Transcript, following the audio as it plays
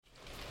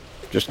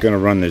Just going to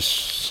run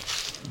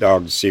this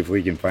dog to see if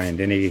we can find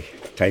any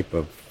type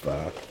of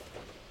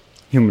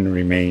human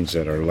remains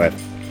that are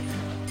left.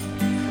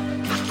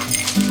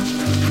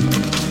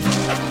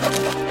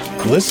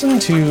 Listen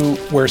to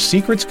Where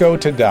Secrets Go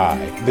to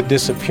Die, The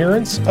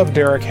Disappearance of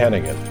Derek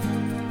Hennigan.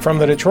 From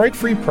the Detroit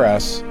Free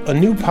Press, a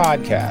new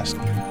podcast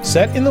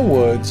set in the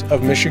woods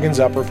of Michigan's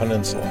Upper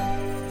Peninsula.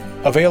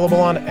 Available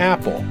on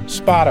Apple,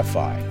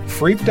 Spotify,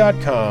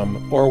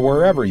 Freep.com, or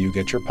wherever you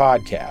get your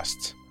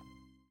podcasts.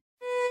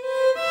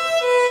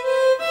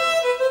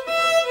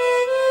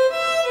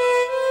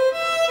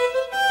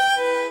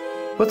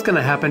 What's going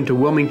to happen to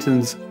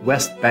Wilmington's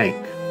West Bank?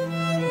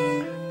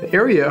 The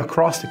area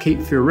across the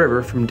Cape Fear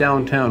River from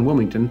downtown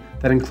Wilmington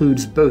that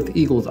includes both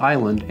Eagles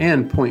Island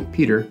and Point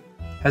Peter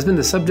has been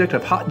the subject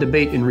of hot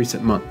debate in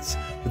recent months,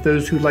 with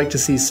those who'd like to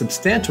see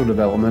substantial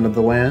development of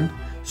the land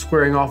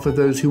squaring off with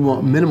those who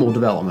want minimal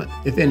development,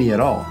 if any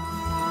at all.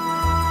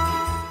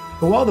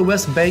 But while the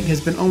West Bank has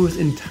been almost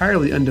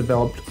entirely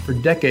undeveloped for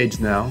decades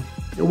now,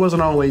 it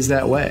wasn't always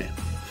that way.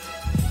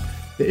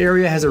 The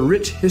area has a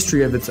rich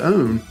history of its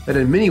own that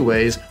in many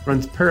ways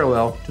runs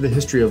parallel to the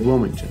history of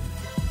Wilmington.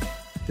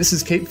 This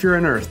is Cape Fear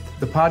Unearthed,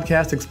 the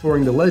podcast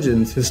exploring the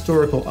legends,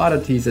 historical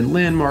oddities, and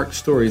landmark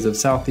stories of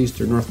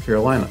southeastern North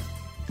Carolina.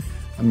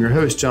 I'm your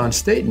host, John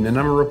Staten, and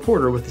I'm a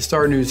reporter with the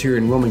Star News here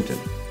in Wilmington.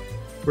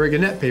 We're a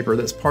Gannett paper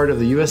that's part of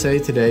the USA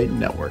Today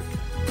network.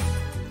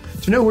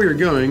 To know where you're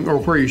going, or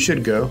where you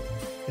should go,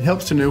 it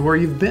helps to know where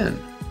you've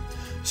been.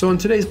 So in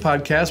today's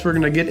podcast, we're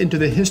going to get into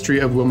the history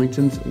of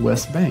Wilmington's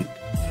West Bank.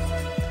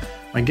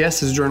 My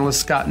guest is journalist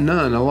Scott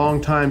Nunn, a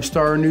longtime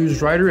Star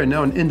News writer and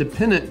now an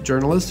independent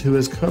journalist who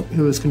has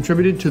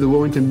contributed to the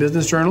Wilmington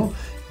Business Journal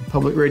and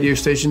public radio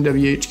station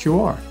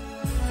WHQR.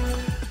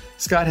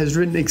 Scott has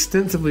written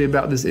extensively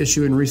about this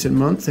issue in recent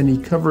months, and he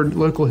covered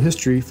local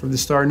history for the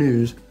Star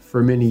News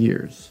for many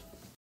years.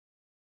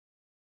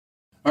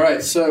 All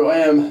right, so I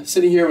am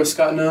sitting here with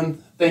Scott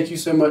Nunn. Thank you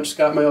so much,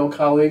 Scott, my old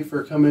colleague,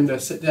 for coming to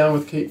sit down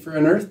with Cape Fear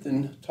Unearthed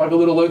and talk a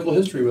little local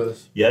history with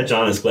us. Yeah,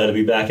 John, it's glad to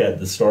be back at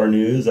the Star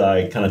News.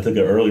 I kind of took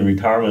an early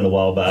retirement a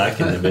while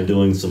back and have been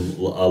doing some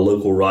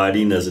local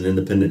writing as an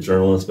independent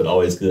journalist, but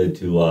always good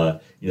to,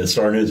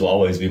 Star News will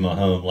always be my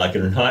home, like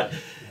it or not.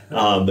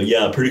 But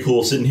yeah, pretty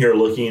cool sitting here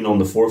looking on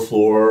the fourth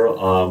floor,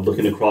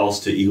 looking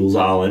across to Eagles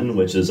Island,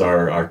 which is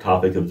our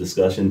topic of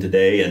discussion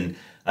today. And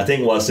I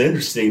think what's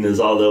interesting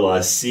is although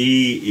I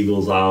see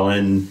Eagles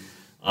Island,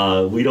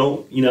 we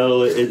don't,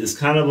 it's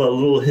kind of a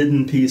little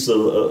hidden piece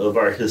of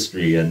our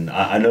history. And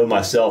I know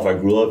myself, I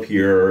grew up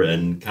here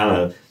and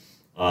kind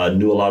of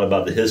knew a lot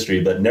about the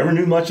history, but never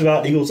knew much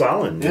about Eagles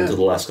Island until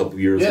the last couple of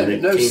years. And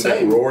it came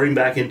back roaring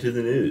back into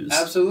the news.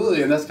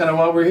 Absolutely. And that's kind of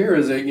why we're here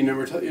is that,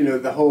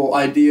 the whole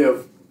idea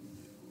of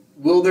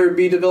will there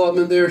be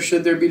development there?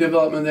 Should there be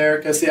development there?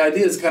 Because the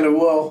idea is kind of,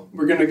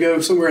 we're going to go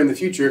somewhere in the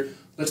future.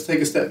 Let's take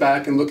a step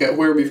back and look at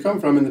where we've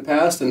come from in the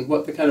past and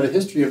what the kind of the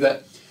history of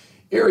that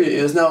area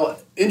is. Now,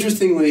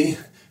 interestingly,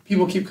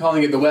 people keep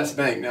calling it the West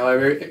Bank now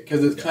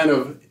because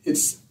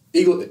it's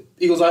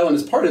Eagles Island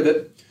is part of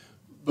it.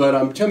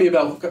 But tell me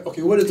about,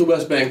 what is the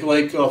West Bank?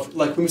 Like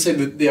when we say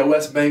the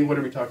West Bank, what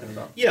are we talking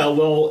about? Yeah,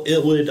 well,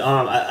 it would,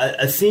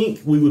 I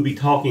think we would be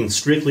talking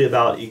strictly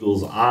about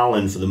Eagles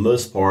Island for the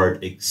most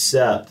part,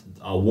 except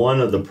one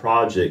of the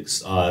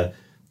projects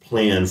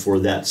planned for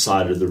that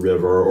side of the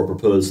river or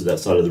proposed to that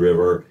side of the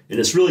river, and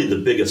it's really the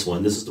biggest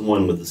one. This is the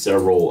one with the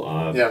several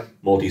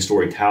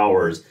multi-story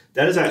towers.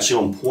 That is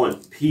actually on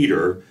Point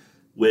Peter,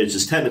 which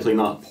is technically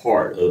not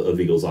part of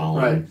Eagles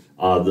Island.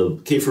 Right.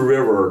 The Cape Fear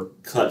River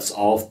cuts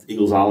off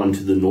Eagles Island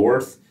to the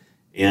north,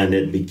 and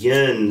it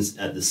begins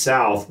at the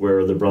south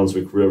where the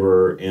Brunswick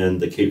River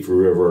and the Cape Fear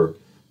River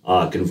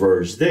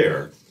converge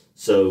there.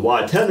 So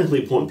while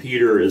technically Point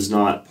Peter is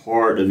not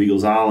part of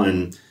Eagles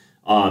Island,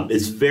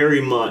 it's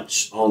very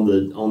much on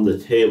the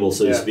table,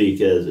 so to speak,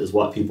 as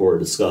what people are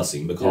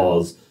discussing,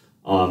 because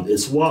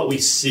it's what we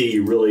see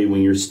really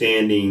when you're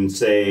standing,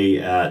 say,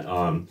 at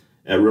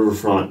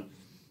Riverfront,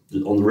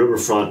 on the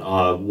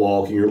riverfront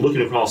walk, and you're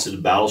looking across to the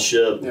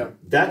battleship. Yeah.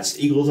 That's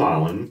Eagles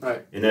Island.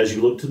 Right. And as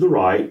you look to the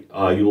right,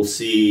 you will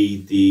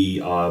see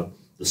the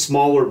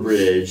smaller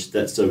bridge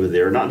that's over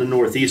there, not the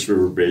Northeast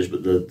River Bridge,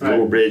 but the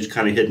little bridge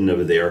kind of hidden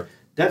over there.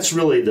 That's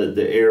really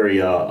the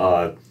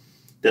area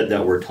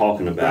that we're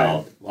talking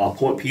about. Right.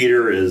 Point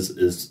Peter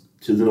is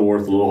to the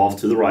north, a little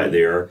off to the right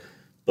there,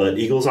 but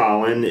Eagles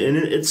Island, and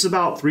it's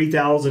about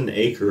 3,000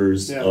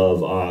 acres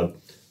of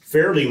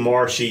fairly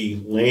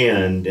marshy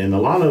land, and a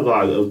lot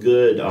of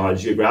good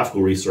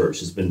geographical research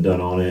has been done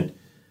on it,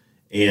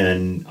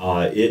 and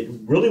it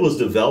really was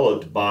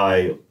developed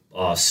by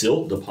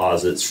silt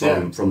deposits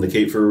from the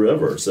Cape Fear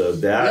River. So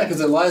that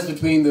because it lies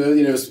between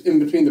in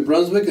between the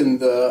Brunswick and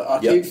the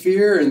Cape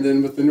Fear, and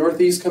then with the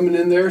Northeast coming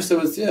in there.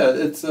 So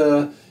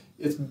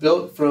it's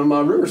built from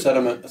river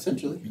sediment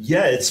essentially.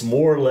 Yeah, it's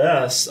more or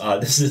less.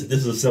 This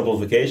is a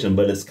simplification,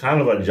 but it's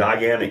kind of a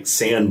gigantic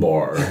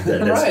sandbar that's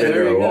been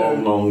there a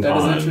long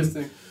time. That is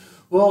interesting.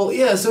 Well,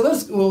 yeah. So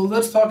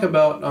let's talk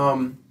about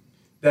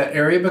that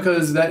area,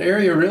 because that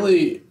area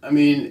really, I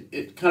mean,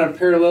 it kind of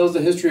parallels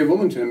the history of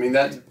Wilmington. I mean,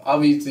 that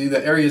obviously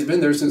the area has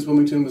been there since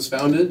Wilmington was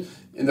founded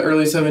in the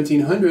early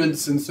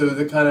 1700s, and so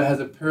that kind of has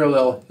a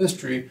parallel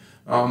history.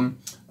 So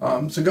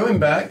going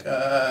back,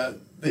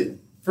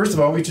 first of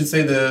all, we should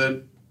say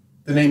the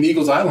name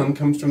Eagles Island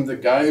comes from the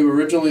guy who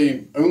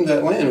originally owned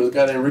that land. It was a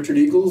guy named Richard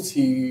Eagles.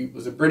 He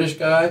was a British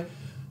guy,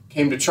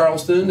 came to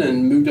Charleston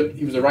and moved up.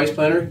 He was a rice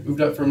planter, moved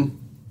up from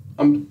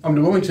to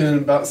Wilmington in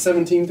about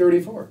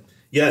 1734.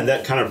 Yeah, and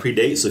that kind of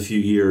predates a few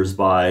years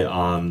by,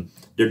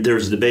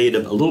 there's a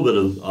little bit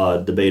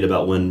of debate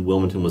about when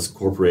Wilmington was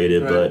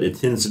incorporated, right. But it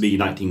tends to be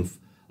around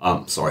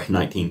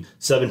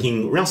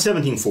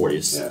 1740.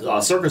 Yeah.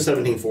 Circa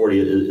 1740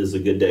 is a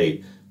good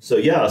date. So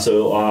yeah,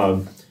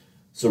 so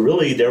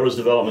really there was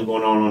development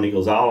going on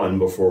Eagles Island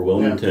before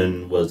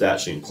Wilmington was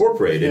actually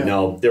incorporated. Yeah.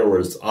 Now there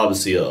was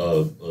obviously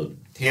a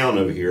town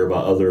over here by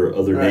other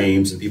right.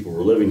 names, and people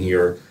were living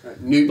here. Right.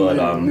 New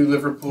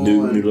Liverpool.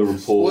 New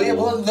Liverpool. Well, yeah.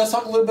 Well, let's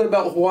talk a little bit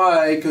about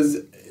why, because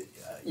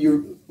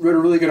you wrote a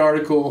really good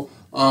article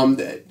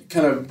that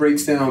kind of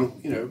breaks down.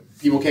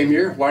 People came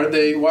here. Why did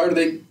they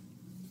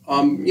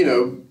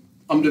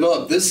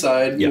develop this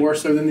side more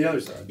so than the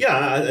other side?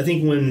 Yeah, I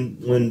think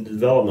when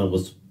development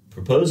was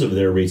proposed over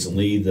there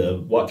recently,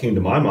 what came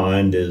to my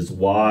mind is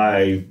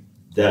why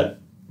that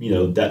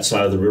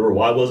side of the river.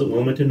 Why wasn't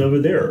Wilmington over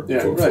there,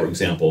 for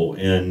example?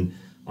 And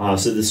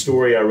so the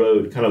story I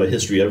wrote, kind of a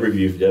history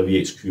overview for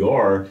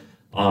WHQR,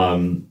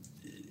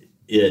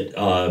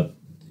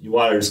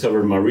 what I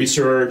discovered in my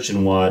research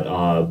and what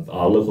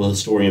local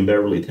historian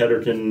Beverly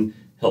Tedderton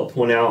helped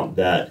point out,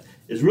 that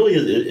it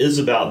is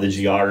about the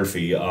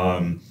geography.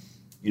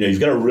 You've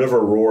got a river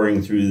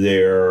roaring through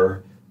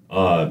there.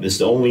 It's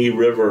the only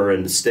river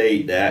in the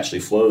state that actually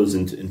flows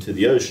into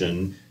the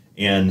ocean.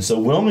 And so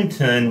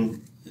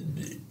Wilmington,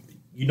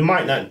 you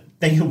might not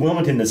think of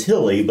Wilmington as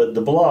hilly, but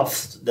the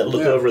bluffs that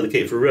look over the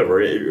Cape Fear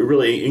River, it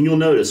really, and you'll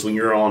notice when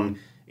you're on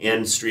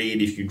Ann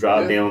Street, if you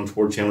drive down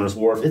toward Chandler's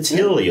Wharf, it's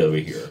hilly over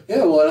here.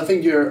 Yeah, well, I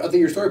think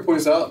your story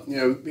points out,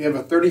 we have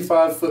a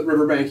 35-foot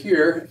riverbank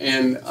here,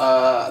 and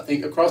I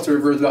think across the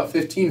river is about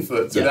 15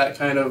 foot. So that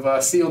kind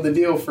of sealed the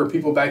deal for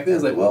people back then.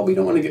 It's like, well, we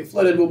don't want to get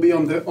flooded. We'll be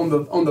on the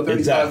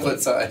 35-foot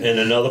side. And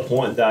another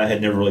point that I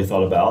had never really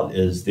thought about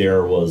is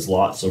there was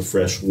lots of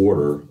fresh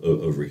water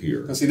over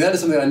here. Now, see, that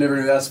is something I never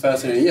knew. That's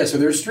fascinating. Yeah, so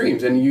there's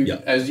streams, and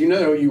as you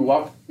know, you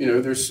walk.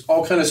 There's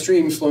all kind of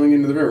streams flowing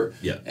into the river,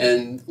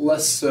 and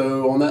less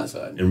so on that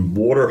side. And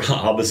water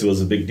obviously was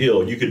a big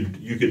deal. You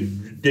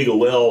could dig a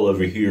well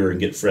over here and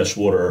get fresh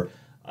water.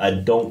 I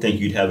don't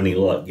think you'd have any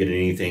luck getting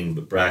anything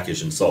but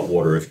brackish and salt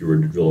water if you were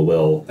to drill a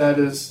well. That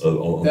is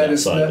on that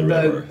side of the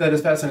river. That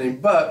is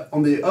fascinating. But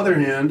on the other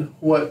hand,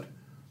 what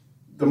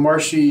the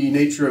marshy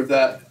nature of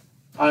that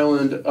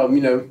island,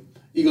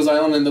 Eagles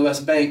Island and the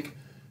West Bank,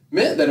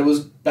 meant that it was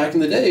back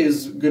in the day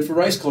is good for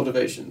rice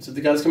cultivation. So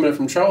the guys coming up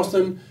from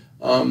Charleston.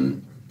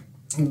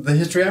 The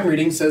history I'm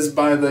reading says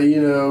by the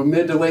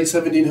mid to late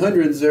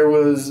 1700s there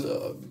was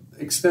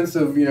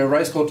extensive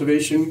rice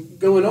cultivation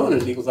going on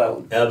in Eagles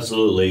Island.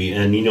 Absolutely,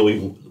 and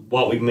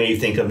what we may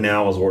think of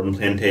now as Orton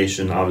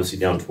Plantation, obviously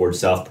down towards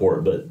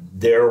Southport, but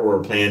there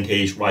were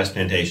rice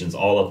plantations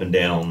all up and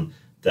down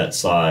that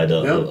side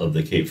of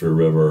the Cape Fear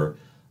River.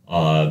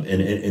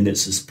 And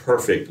it's this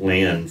perfect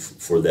land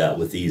for that,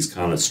 with these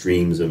kind of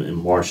streams and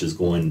marshes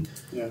going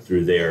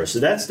through there. So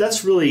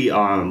that's really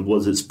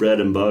was its bread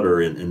and butter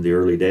in the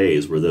early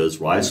days, were those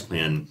rice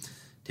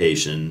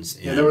plantations.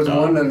 And there was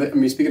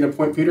one. Speaking of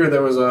Point Peter,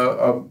 there was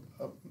a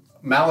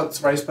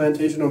Mallett's rice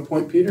plantation on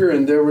Point Peter,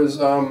 and there was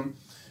from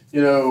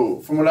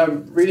what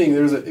I'm reading,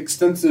 there's an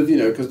extensive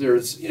because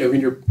there's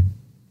when you're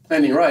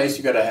planting rice,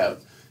 you got to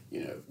have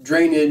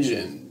drainage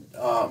and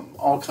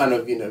all kind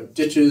of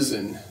ditches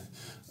and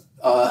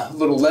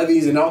little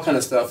levees and all kind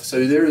of stuff. So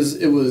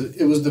it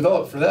was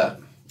developed for that.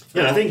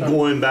 Yeah, I think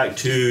going back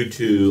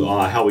to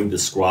how we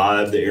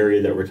describe the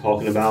area that we're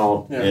talking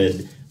about,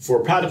 and for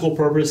practical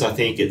purpose, I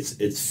think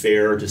it's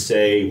fair to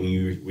say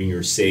when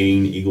you're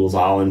saying Eagles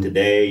Island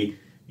today,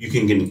 you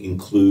can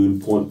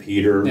include Point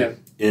Peter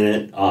in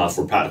it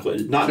for practical,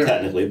 not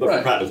technically, but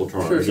for practical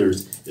terms. Sure.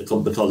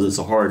 Because it's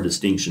a hard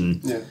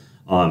distinction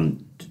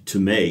to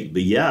make.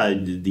 But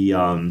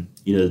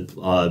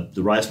the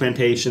rice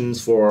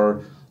plantations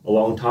for a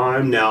long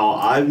time now.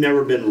 I've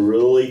never been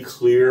really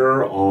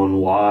clear on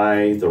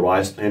why the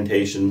rice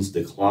plantations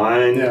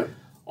declined. Yeah.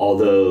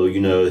 Although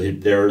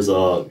there's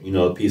a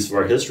piece of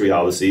our history,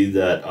 obviously,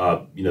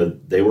 that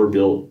they were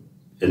built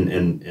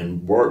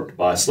and worked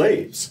by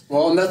slaves.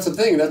 Well, and that's the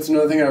thing. That's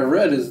another thing I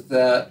read is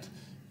that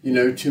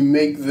to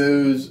make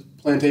those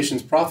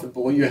plantations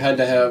profitable, you had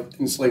to have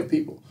enslaved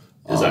people.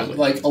 Exactly.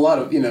 Like a lot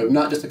of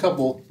not just a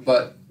couple,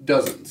 but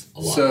dozens.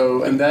 A lot.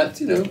 So and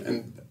that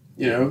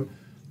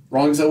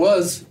wrong as it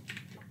was,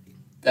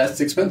 that's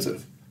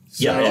expensive.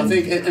 So I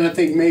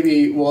think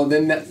maybe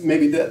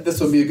this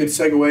will be a good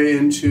segue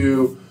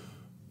into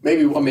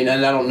and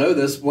I don't know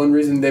this. One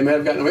reason they might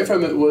have gotten away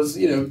from it was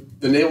the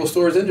naval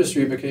stores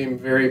industry became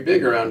very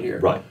big around here.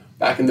 Right.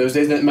 Back in those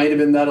days, that might have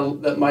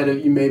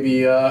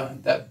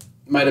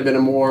might have been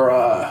a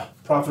more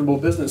profitable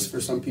business for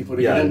some people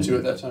to get into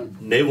at that time.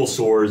 Naval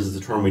stores is a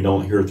term we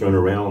don't hear thrown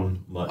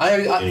around much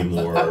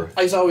anymore.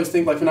 I used to always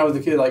think, like, when I was a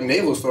kid, like,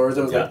 naval stores,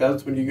 I was like,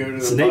 that's when you go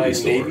to buy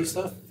Navy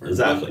stuff?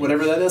 Exactly.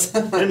 Whatever that is.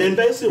 and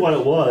basically what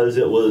it was,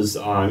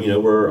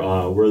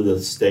 we're the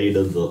state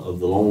of the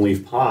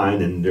longleaf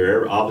pine, and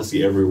they're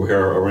obviously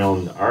everywhere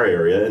around our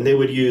area, and they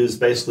would use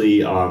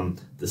basically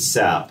the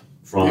sap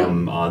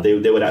from, they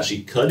would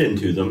actually cut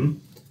into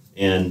them,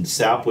 and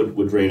sap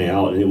would drain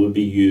out, and it would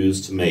be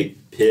used to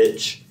make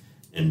pitch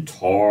and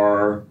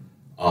tar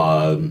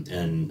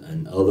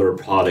and other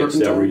products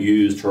that were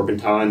used,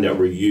 turpentine, that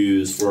were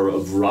used for a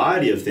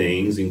variety of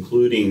things,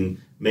 including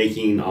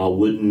making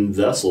wooden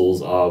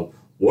vessels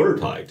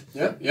watertight.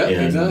 Yeah,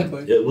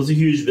 exactly. It was a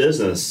huge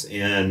business,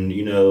 and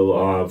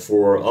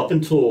for up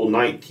until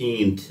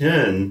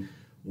 1910,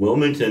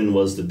 Wilmington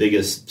was the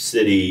biggest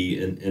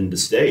city in the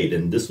state,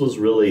 and this was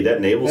really, that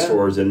naval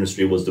stores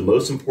industry was the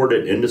most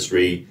important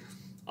industry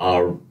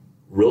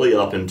really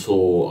up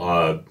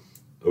until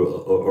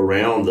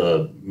around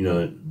the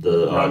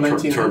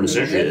turn of the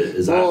century.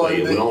 Exactly. Well,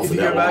 it went on for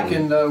that long. Back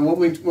in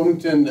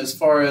Wilmington, as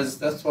far as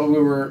that's why we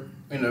were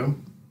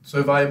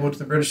so valuable to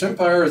the British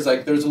Empire, is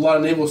like there's a lot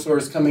of naval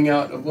stores coming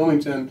out of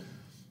Wilmington,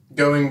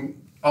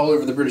 going all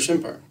over the British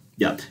Empire.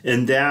 Yeah,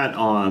 and that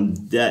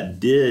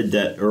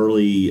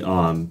early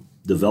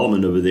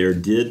development over there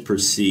did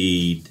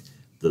precede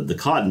the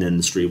cotton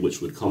industry,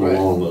 which would come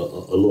along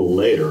a little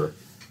later.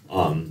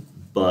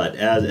 But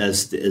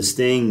as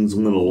things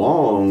went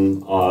along,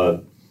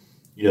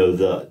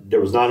 there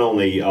was not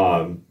only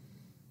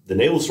the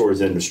naval stores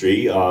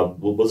industry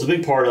was a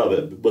big part of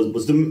it,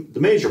 was the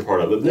major part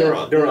of it. There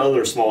are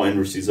other small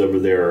industries over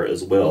there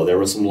as well. There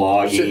was some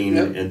logging,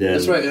 and then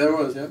that's right. There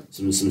was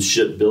some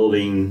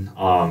shipbuilding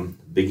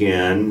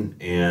began,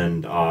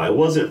 and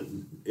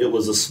it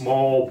was a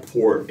small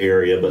port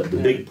area, but the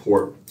big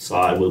port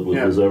side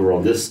was over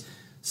on this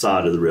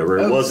side of the river.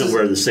 It wasn't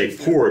where the state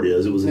port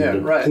is. It was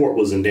port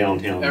was in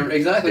downtown.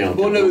 Exactly.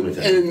 Downtown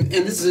and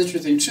this is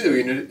interesting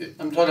too.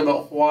 I'm talking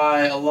about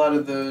why a lot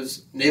of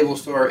those naval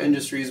store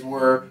industries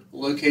were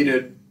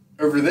located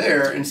over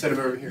there instead of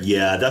over here.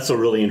 Yeah, that's a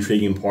really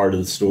intriguing part of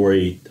the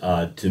story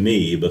to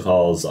me,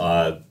 because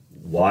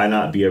why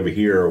not be over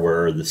here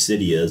where the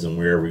city is and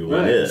where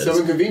everyone is? So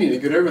inconvenient to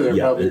get over there.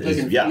 Probably.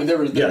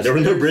 There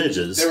were no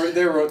bridges.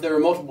 There were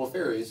multiple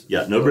ferries.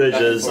 Yeah, no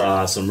bridges.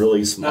 Some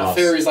really small. Not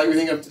ferries like we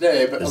think of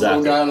today, but a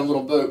little guy on a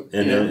little boat.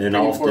 And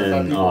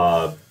often,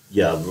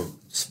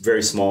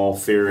 very small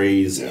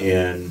ferries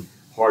and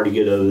hard to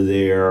get over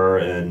there.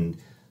 And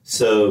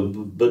so,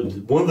 but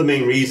one of the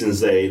main reasons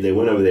they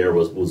went over there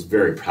was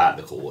very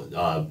practical.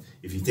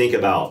 If you think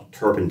about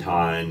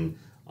turpentine.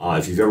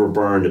 If you've ever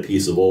burned a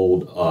piece of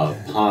old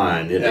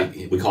pine,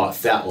 we call it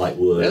fat light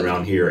wood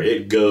around here.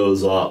 It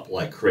goes up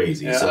like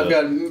crazy. Yeah,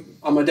 so,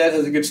 my dad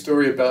has a good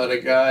story about a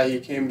guy. He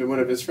came to one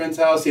of his friend's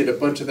house. He had a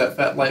bunch of that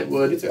fat light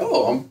wood. He said,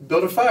 "Oh, I'm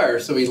build a fire."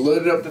 So he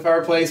loaded up the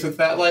fireplace with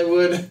fat light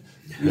wood.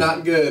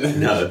 Not good.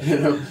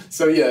 No.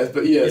 So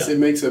it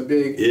makes a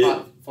big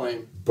hot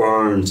flame.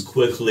 Burns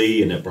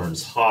quickly and it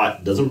burns hot.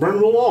 It doesn't burn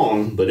real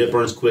long, but it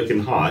burns quick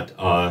and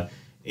hot.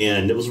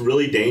 And it was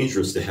really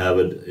dangerous to have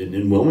it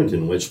in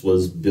Wilmington, which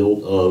was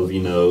built of,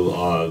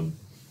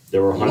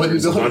 there were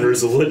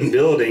hundreds of wooden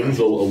buildings,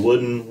 a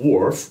wooden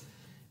wharf,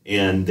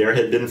 and there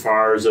had been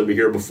fires over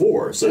here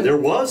before. So there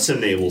was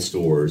some naval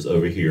stores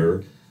over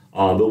here.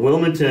 But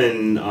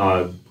Wilmington,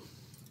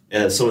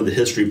 as some of the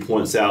history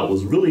points out,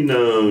 was really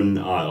known,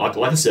 like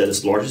I said, it's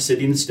the largest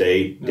city in the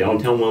state.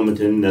 Downtown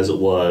Wilmington, as it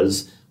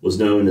was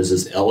known as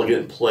this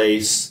elegant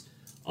place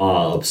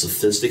of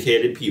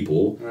sophisticated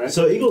people. Right.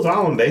 So Eagles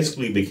Island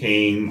basically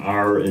became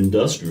our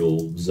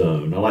industrial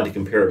zone. I like to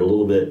compare it a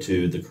little bit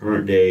to the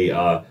current day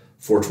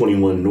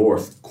 421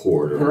 North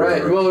corridor.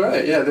 Right. Well,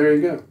 right. Yeah, there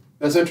you go.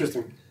 That's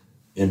interesting.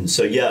 And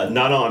so,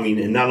 not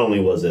only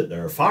was it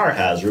a fire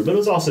hazard, but it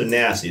was also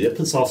nasty. That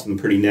puts off some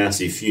pretty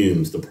nasty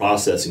fumes, the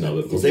processing of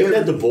it, because they would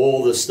have to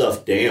boil this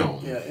stuff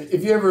down. Yeah.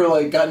 If you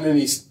ever gotten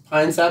any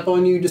pine sap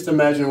on you, just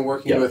imagine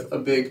working with a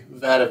big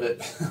vat of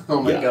it.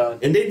 Oh my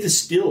God. And they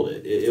distilled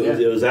it.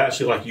 It was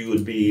actually like you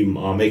would be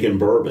making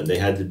bourbon. They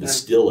had to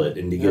distill it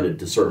and to get it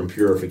to certain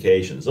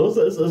purifications. So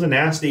it was a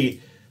nasty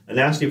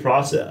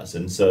process.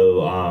 And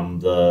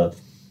so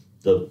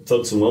the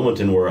folks in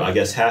Wilmington were, I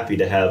guess, happy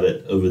to have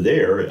it over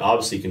there. It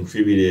obviously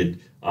contributed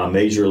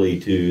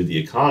majorly to the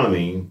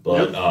economy,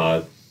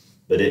 but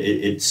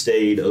it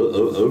stayed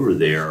over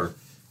there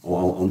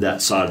on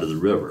that side of the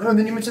river. Oh, and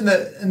then you mentioned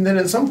that, and then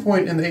at some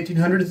point in the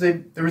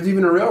 1800s, there was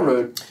even a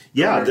railroad.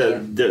 Yeah,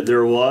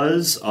 there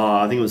was.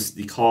 I think it was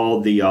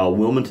called the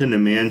Wilmington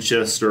and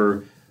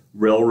Manchester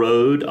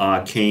Railroad.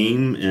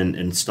 Came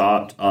and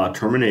stopped,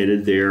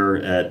 terminated there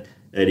at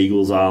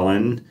Eagles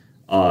Island.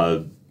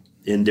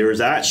 And there's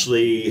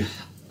actually,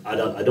 I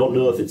don't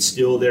know if it's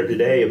still there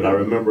today, but I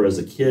remember as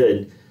a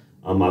kid,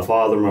 my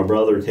father and my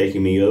brother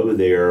taking me over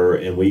there,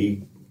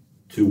 and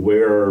to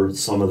where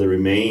some of the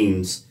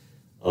remains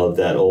of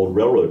that old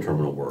railroad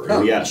terminal were. Huh.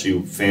 We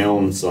actually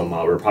found some,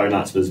 we're probably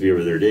not supposed to be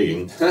over there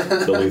digging,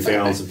 but we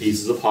found some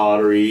pieces of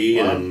pottery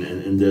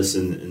and this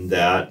and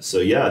that. So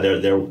yeah,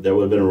 there would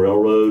have been a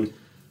railroad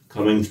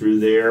coming through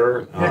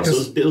there.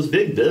 So it was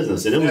big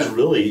business, and it was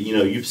really,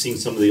 you've seen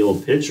some of the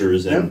old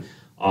pictures, and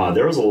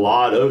there was a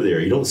lot over there.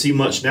 You don't see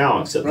much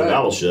now except the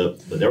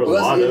battleship, but there was a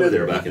lot over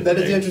there back in the day.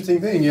 That is the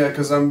interesting thing,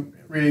 because I'm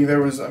reading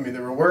there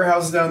were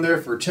warehouses down there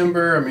for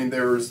timber.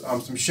 There was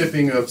some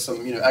shipping of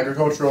some,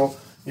 agricultural,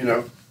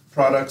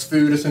 products,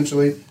 food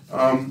essentially,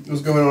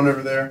 was going on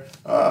over there.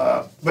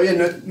 But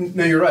yeah,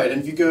 no, you're right.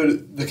 And if you go to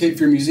the Cape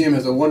Fear Museum,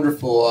 has a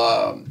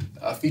wonderful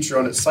feature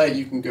on its site.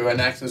 You can go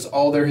and access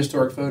all their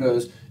historic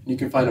photos, and you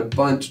can find a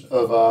bunch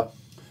of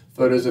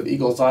photos of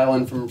Eagles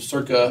Island from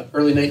circa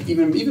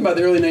even by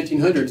the early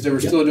 1900s. They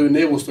were still doing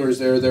naval stores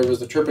there. There was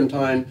the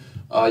turpentine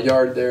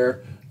yard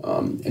there.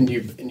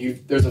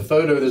 There's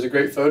a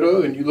great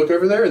photo, and you look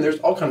over there, and there's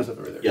all kinds of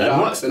stuff over there.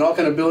 Docks and all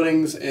kind of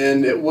buildings,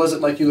 and it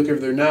wasn't like you look over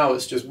there now,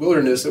 it's just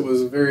wilderness. It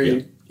was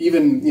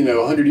even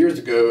 100 years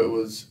ago, it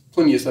was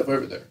plenty of stuff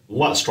over there.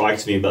 What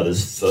strikes me about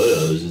those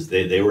photos is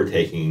they were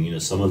taking,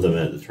 some of them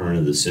at the turn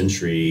of the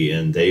century,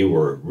 and they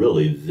were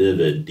really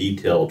vivid,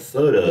 detailed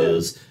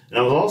photos. Yeah. And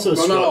I was also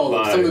struck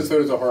by... Some of those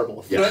photos are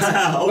horrible. Yeah.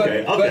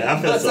 okay.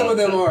 But some of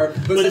them are.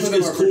 But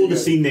it's cool to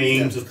see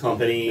names of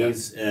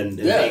companies and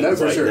things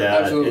like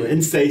that,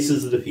 and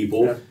faces of the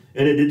people. Yeah.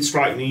 And it did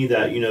strike me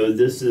that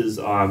this is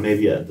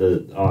maybe at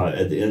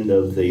the end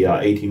of the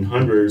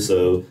 1800s.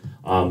 So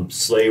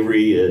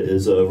slavery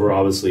is over.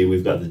 Obviously,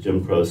 we've got the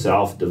Jim Crow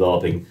South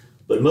developing.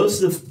 But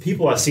most of the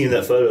people I see in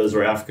that photos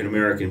are African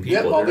American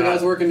people. Yep, all the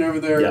guys working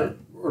over there.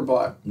 Or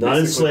black, not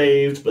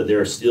enslaved, but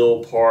they're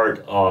still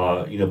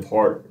a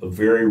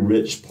very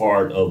rich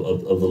part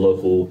of the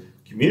local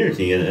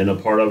community and a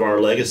part of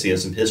our legacy and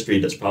some history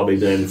that's probably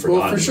been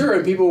forgotten. Well, for sure,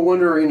 and people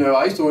wonder,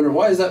 I used to wonder,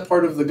 why is that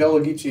part of the Gullah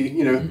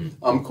Geechee,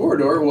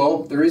 corridor?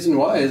 Well, the reason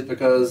why is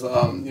because,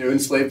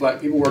 enslaved black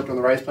people worked on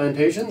the rice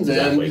plantations,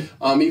 and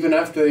even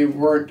after they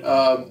weren't,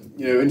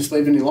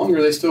 enslaved any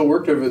longer, they still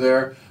worked over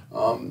there.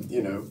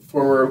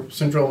 Former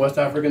Central and West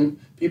African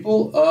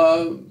people,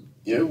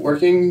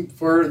 working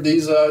for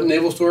these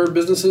naval store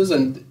businesses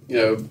and,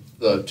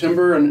 the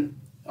timber and,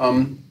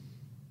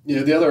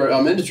 the other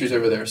industries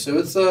over there. So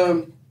it's...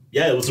 it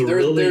was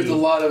there's a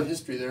lot of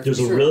history there. There's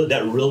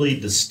that really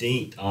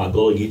distinct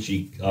Gullah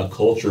Geechee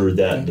culture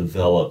that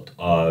developed.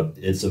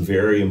 It's a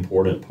very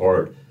important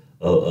part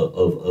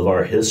of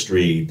our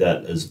history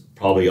that is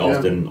probably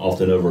often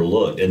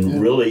overlooked.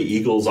 And really,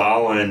 Eagles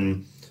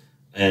Island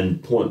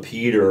and Point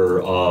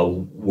Peter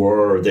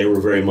were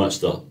very much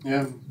the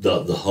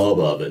hub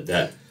of it,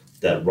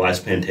 that rice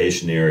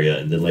plantation area,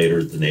 and then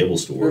later the naval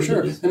stores. For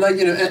sure, and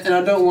and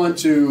I don't want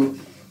to,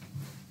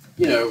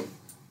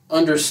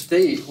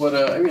 understate what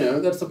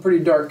that's a pretty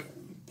dark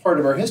part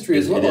of our history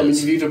as well.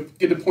 If you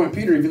get to Point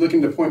Peter, if you look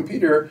into Point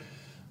Peter,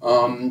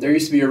 there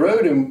used to be a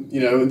road in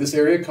this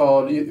area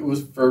it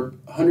was for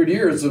 100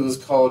 years it was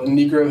called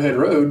Negro Head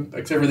Road,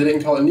 except for they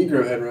didn't call it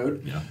Negro Head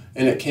Road. Yeah.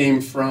 And it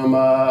came from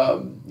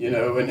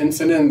an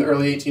incident in the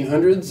early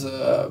 1800s.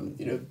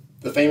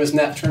 The famous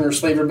Nat Turner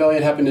slave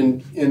rebellion happened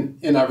in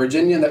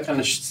Virginia, and that kind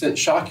of sent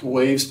shock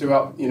waves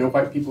throughout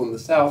white people in the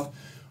South,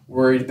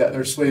 worried that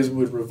their slaves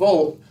would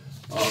revolt.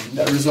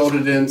 That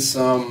resulted in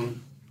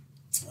some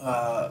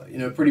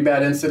pretty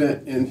bad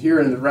incident in the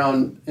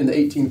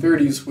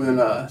 1830s when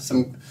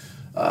some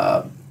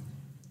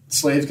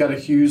slaves got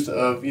accused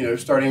of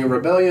starting a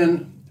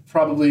rebellion.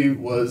 Probably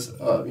was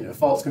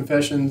false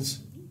confessions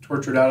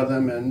tortured out of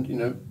them, and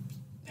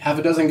half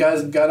a dozen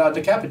guys got out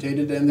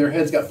decapitated, and their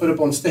heads got put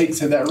up on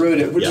stakes in that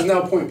road, which is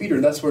now Point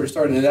Peter. That's where it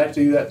started. And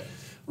actually, that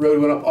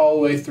road went up all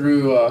the way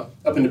through up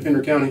into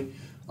Pender County.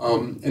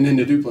 And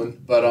into Duplin,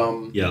 but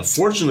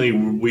fortunately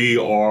we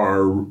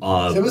are.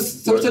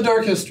 It's a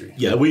dark history.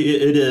 Yeah,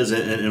 it is,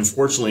 and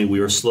unfortunately we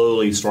are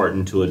slowly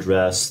starting to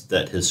address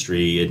that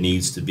history. It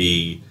needs to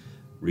be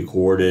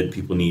recorded.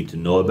 People need to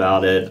know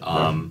about it.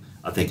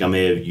 I think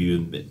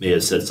you may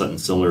have said something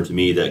similar to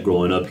me, that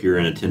growing up here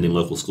and attending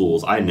local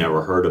schools, I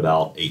never heard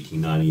about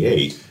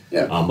 1898.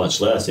 Much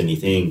less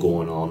anything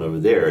going on over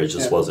there. It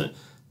just wasn't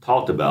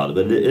talked about it,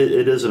 but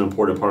it is an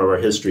important part of our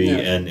history,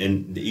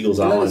 and the Eagles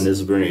Island is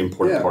a very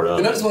important part of it.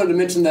 And I just wanted to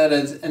mention that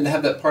and to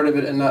have that part of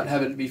it and not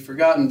have it be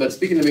forgotten. But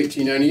speaking of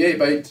 1898,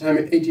 by the time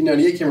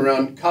 1898 came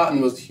around, cotton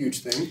was a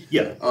huge thing.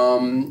 Yeah.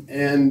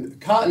 And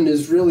cotton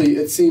is really,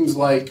 it seems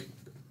like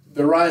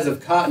the rise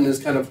of cotton is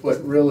kind of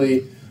what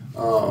really,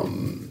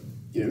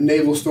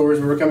 naval stores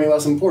were becoming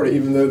less important,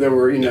 even though there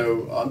were,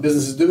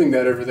 businesses doing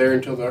that over there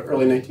until the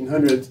early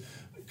 1900s.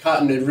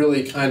 Cotton had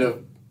really kind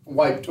of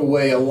wiped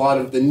away a lot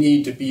of the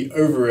need to be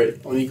over it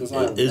on Eagles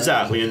Island.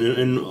 Exactly, right?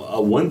 and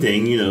one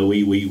thing,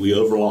 we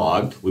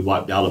overlogged. We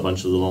wiped out a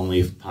bunch of the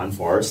longleaf pine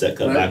forests that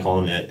cut back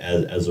on it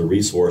as a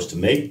resource to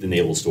make the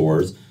naval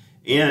stores,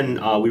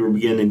 and we were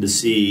beginning to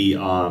see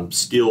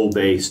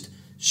steel-based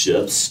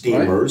ships,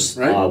 steamers,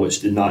 which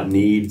did not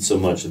need so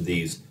much of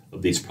these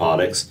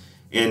products.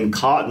 And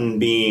cotton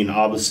being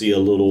obviously a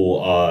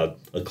little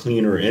a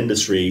cleaner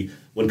industry,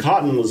 when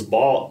cotton was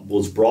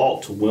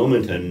brought to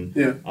Wilmington,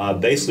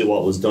 basically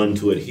what was done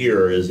to it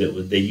here is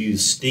they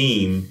used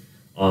steam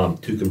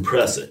to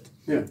compress it.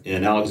 Yeah.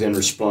 And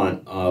Alexander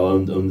Spunt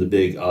owned the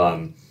big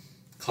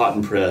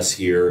cotton press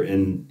here,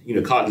 and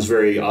cotton's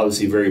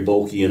obviously very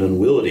bulky and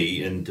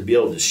unwieldy, and to be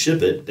able to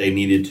ship it, they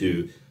needed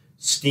to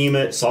steam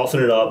it,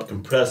 soften it up,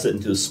 compress it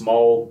into as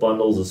small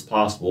bundles as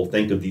possible.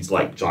 Think of these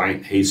like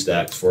giant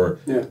haystacks, for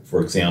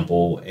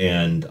example,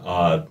 and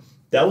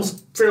that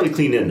was fairly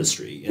clean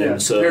industry.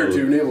 And so, compared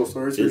to naval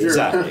stores, for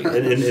exactly. sure.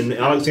 and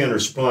Alexander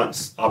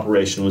Spunt's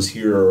operation was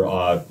here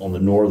on the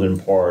northern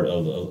part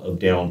of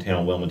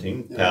downtown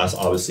Wilmington, past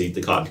obviously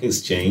the Cotton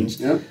Exchange.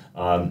 Yep.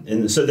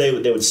 And so they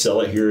would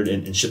sell it here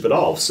and ship it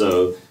off.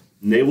 So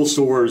naval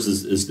stores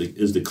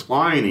is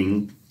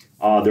declining.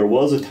 There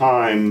was a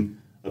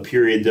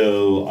period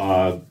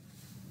though.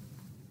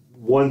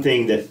 One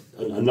thing that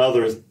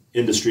another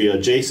industry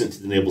adjacent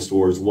to the naval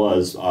stores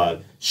was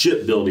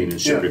shipbuilding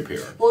and ship repair.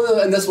 Well,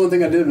 and that's one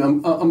thing I did.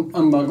 And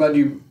I'm glad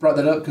you brought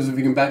that up, because if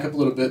you can back up a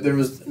little bit, there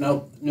was, and I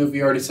don't know if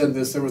you already said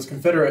this, there was a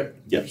Confederate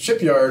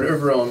shipyard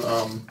over on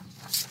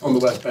the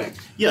West Bank.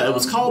 Yeah, it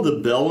was called the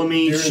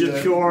Bellamy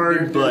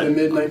Shipyard, during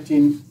the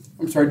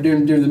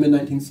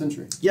mid-19th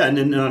century. Yeah, and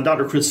then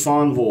Dr. Chris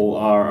Fonville,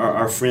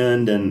 our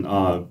friend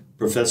and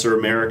Professor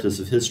Emeritus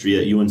of History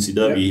at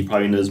UNCW, he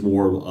probably knows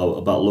more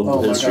about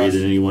local history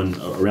than anyone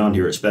around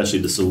here, especially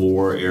the Civil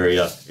War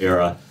era.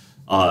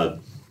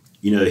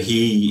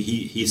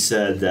 He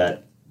said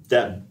that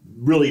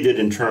really did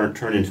in turn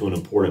turn into an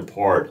important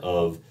part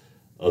of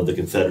the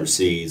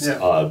Confederacy's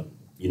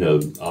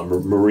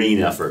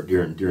marine effort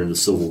during the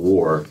Civil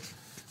War,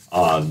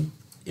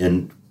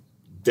 and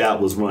that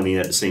was running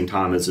at the same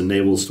time as the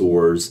naval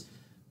stores.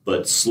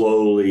 But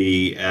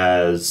slowly,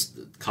 as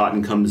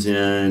cotton comes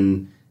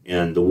in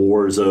and the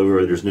war is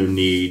over, there's no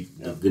need.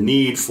 The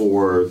need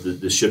for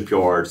the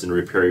shipyards and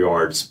repair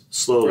yards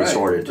slowly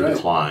started to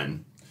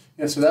decline.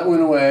 Yeah, so that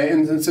went away,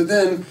 and so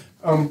then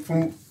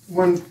from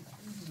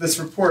this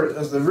report,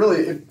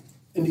 and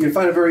you can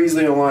find it very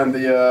easily online.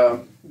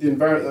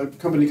 The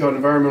company called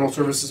Environmental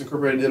Services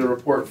Incorporated did a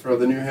report for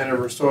the New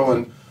Hanover Soil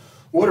and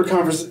Water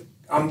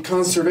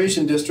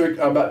Conservation District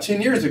about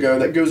 10 years ago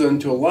that goes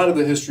into a lot of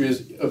the history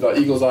about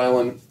Eagles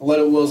Island, a lot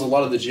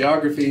of the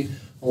geography,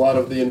 a lot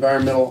of the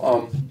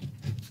environmental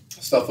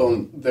stuff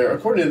on there.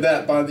 According to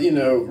that, by the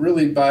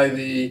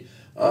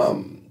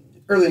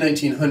early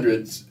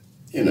 1900s,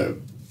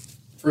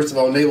 first of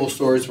all, naval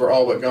stores were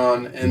all but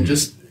gone, and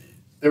just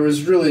there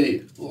was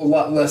really a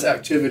lot less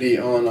activity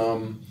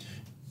on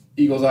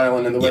Eagles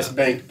Island and the West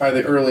Bank by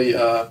the early,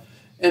 and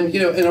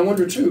I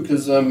wonder too,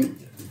 because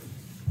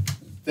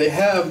they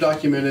have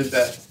documented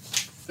that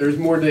there's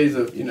more days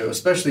of,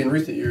 especially in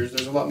recent years,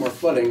 there's a lot more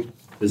flooding.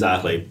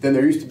 Exactly. Than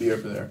there used to be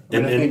over there.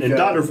 And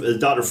Dr.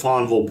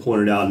 Fonville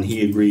pointed out, and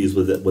he agrees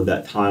with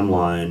that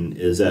timeline,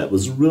 is that it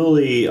was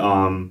really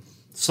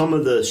some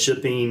of the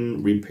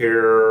shipping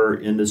repair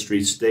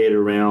industry stayed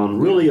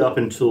around really up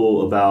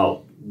until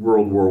about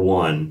World War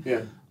I.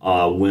 Yeah.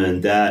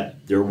 When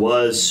there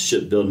was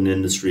shipbuilding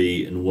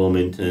industry in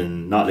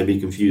Wilmington, not to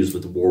be confused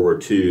with the World War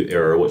II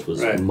era, which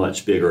was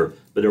much bigger.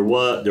 But there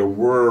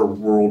were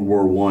World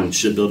War I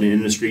shipbuilding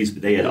industries,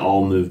 but they had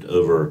all moved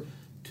over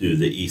to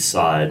the east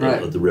side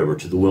of the river,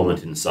 to the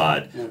Wilmington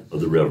side of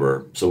the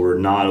river. So we're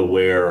not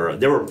aware.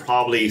 There were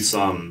probably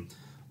some.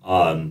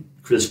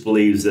 Chris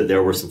believes that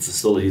there were some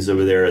facilities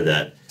over there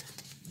that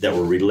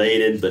were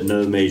related, but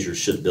no major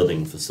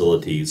shipbuilding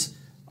facilities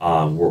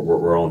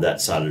were on that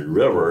side of the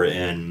river.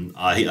 And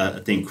I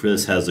think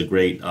Chris has a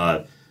great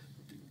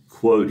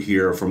quote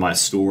here from my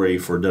story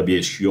for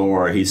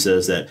WHQR. He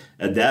says that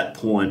at that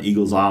point,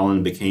 Eagles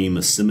Island became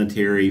a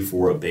cemetery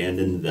for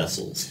abandoned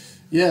vessels.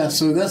 Yeah,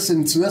 so that's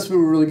when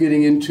we're really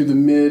getting into the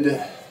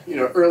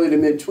early to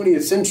mid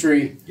 20th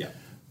century. Yeah.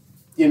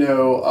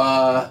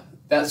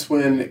 That's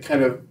when it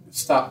kind of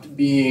stopped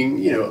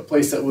being, a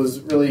place that was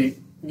really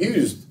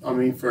used. I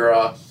mean,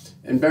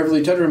 and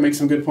Beverly Tedder makes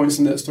some good points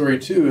in that story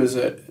too, is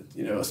that,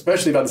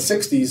 especially about the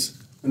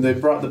 60s, when they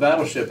brought the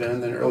battleship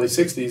in the early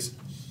 60s,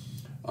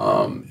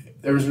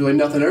 there was really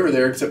nothing over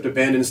there except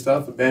abandoned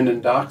stuff,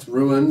 abandoned docks,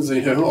 ruins,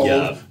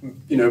 old,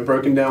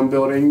 broken down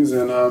buildings,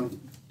 and...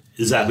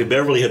 Exactly.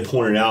 Beverly had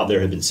pointed out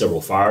there had been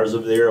several fires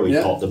over there. We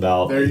talked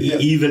about,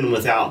 even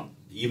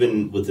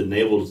with the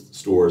naval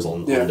stores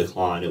on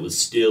decline, it was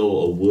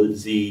still a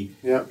woodsy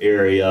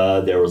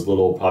area. There was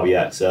little probably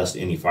access to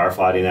any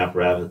firefighting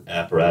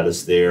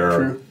apparatus there.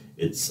 True.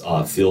 It's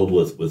filled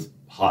with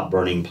hot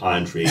burning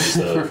pine trees,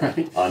 so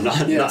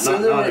not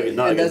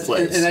a good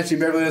place. And actually,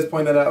 Beverly does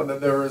point that out,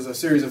 that there was a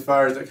series of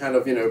fires that kind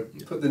of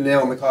put the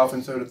nail in the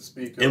coffin, so to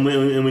speak. And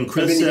when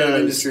Chris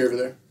says industry over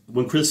there.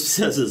 When Chris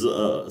says it's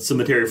a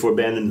cemetery for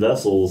abandoned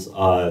vessels,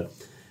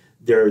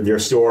 there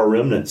still are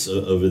remnants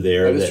over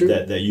there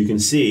that you can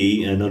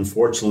see, and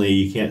unfortunately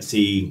you can't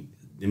see.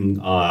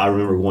 I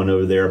remember going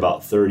over there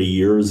about 30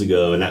 years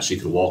ago and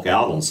actually could walk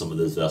out on some of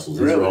those vessels.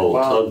 These are old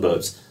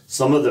tugboats.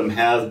 Some of them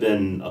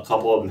a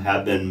couple of them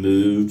have been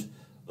moved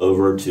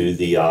over to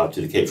the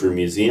Cape Fear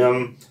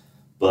Museum,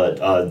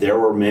 But there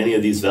were many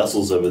of these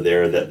vessels over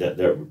there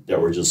that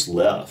were just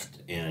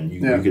left, and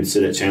you could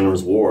sit at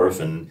Chandler's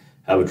Wharf and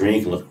have a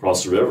drink and look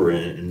across the river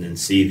and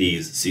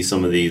see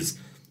some of these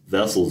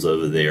vessels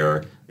over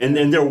there. And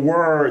then there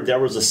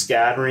was a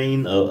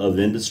scattering of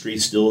industry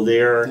still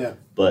there,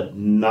 but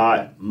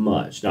not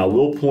much. Now,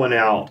 we'll point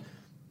out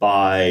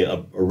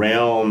by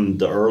around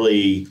the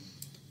early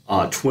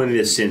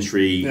 20th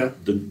century,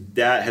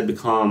 that had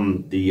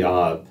become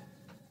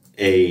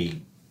a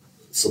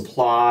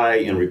supply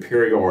and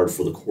repair yard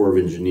for the Corps of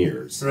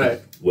Engineers,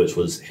 which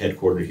was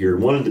headquartered here.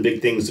 One of the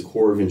big things the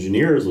Corps of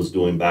Engineers was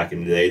doing back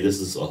in the day,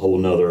 this is a whole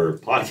nother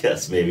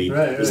podcast maybe,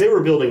 is they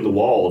were building the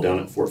wall down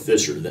at Fort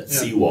Fisher, that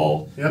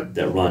seawall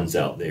that runs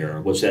out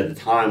there, which at the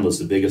time was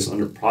the biggest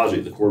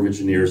project the Corps of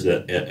Engineers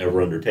had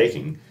ever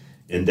undertaken.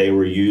 And they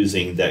were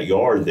using that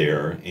yard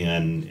there,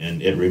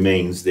 and it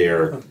remains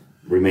there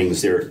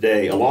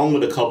today, along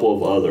with a couple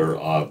of other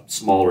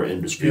smaller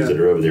industries that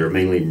are over there,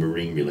 mainly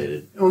marine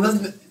related. Well,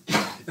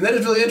 and that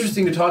is really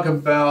interesting to talk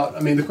about. I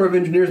mean, the Corps of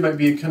Engineers might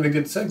be a kind of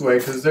good segue,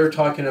 because they're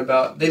talking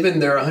about, they've been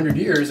there 100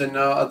 years, and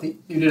now I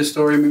think you did a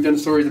story, we've done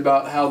stories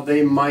about how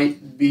they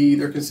might be,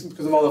 because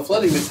of all the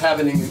flooding that's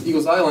happening in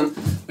Eagles Island,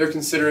 they're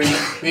considering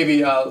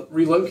maybe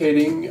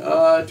relocating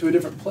to a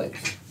different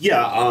place.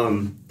 Yeah,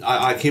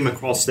 I came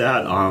across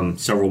that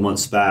several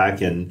months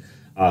back, and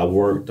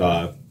worked,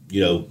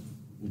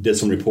 did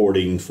some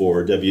reporting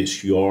for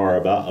WHQR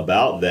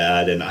about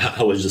that, and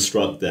I was just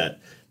struck that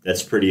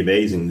that's pretty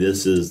amazing.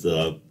 This is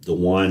the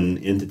one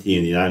entity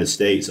in the United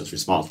States that's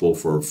responsible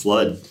for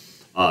flood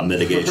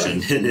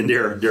mitigation, and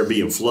they're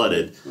being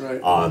flooded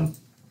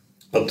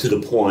up to the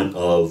point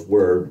of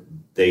where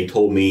they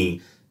told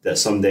me that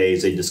some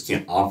days they just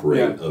can't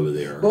operate over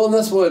there. Well, and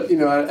that's what,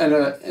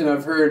 and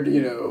I've heard,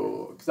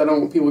 because I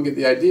don't want people to get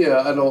the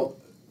idea,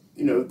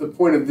 the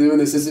point of doing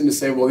this isn't to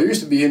say, well, there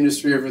used to be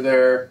industry over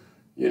there,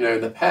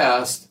 in the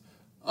past,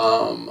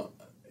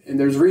 and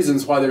there's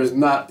reasons why there's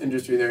not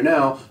industry there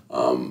now.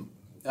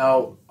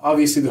 Now,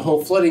 obviously, the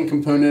whole flooding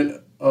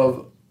component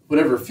of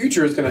whatever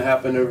future is going to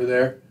happen over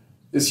there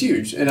is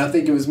huge. And I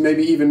think it was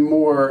maybe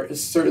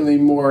it's certainly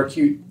more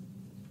acute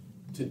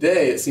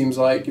today, it seems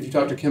like. If you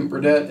talk to Kemp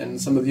Burdett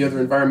and some of the other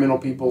environmental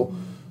people,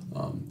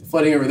 the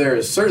flooding over there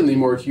is certainly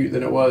more acute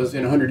than it was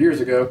 100 years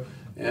ago,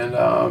 and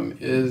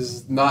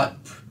is not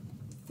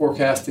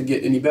forecast to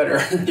get any better.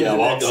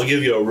 I'll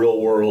give you a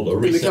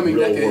recent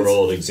real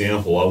world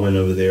example. I went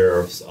over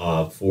there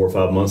 4 or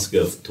 5 months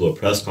ago to a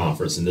press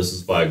conference, and this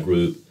is by a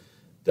group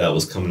that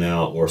was coming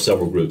out, or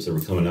several groups that were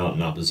coming out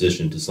in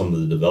opposition to some of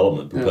the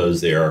development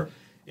proposed there,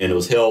 and it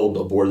was held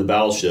aboard the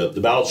battleship.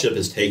 The battleship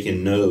has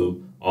taken no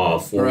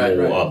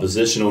formal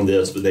position on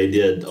this, but they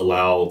did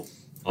allow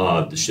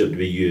the ship to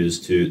be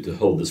used to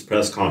hold this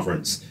press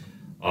conference.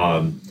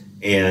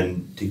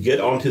 And to get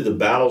onto the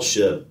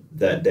battleship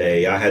that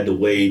day, I had to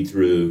wade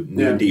through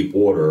knee-deep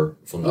water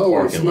from the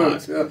parking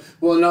lot. Yeah.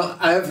 Well, no,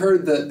 I have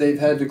heard that they've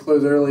had to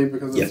close early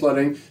because of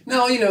flooding.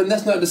 Now, and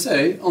that's not to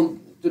say,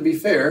 to be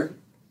fair,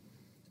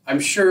 I'm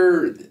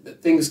sure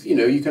that things,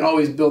 you can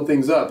always build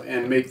things up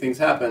and make things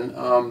happen.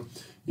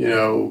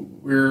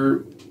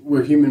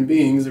 We're human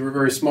beings, and we're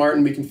very smart,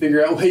 and we can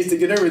figure out ways to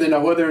get over there.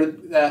 Now, whether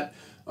that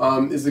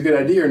is a good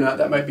idea or not,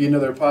 that might be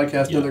another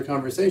podcast, another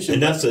conversation.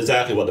 And that's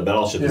exactly what the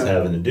battleship is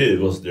having to do.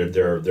 Was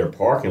their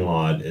parking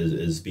lot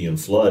is being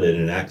flooded,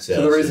 and access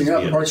is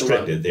being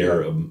restricted.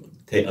 They're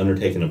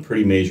undertaking a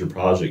pretty major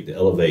project to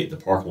elevate the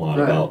parking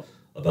lot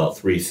about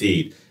 3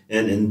 feet.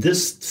 And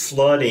this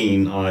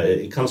flooding,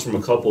 it comes from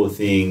a couple of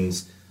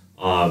things.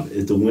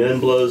 If the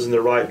wind blows in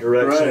the right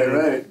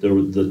direction, the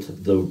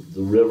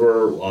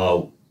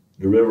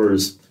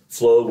river's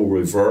flow will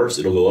reverse.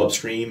 It'll go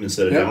upstream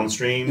instead of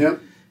downstream. Yep.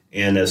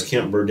 And as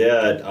Kemp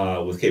Burdett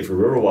with Cape Fear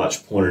River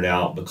Watch pointed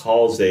out,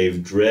 because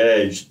they've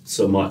dredged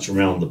so much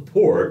around the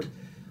port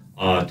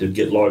to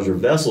get larger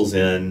vessels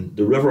in,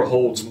 the river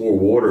holds more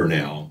water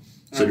now.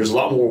 So there's a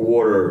lot more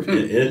water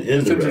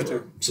in the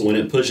river. So when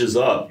it pushes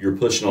up, you're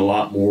pushing a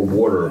lot more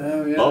water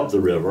up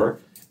the river.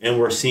 And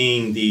we're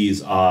seeing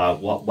these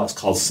what's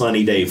called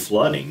sunny day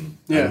flooding.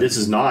 Yeah. This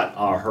is not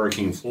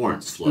Hurricane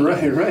Florence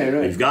flooding. Right.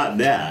 We've got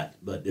that,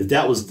 but if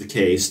that was the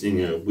case,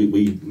 then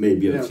we may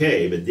be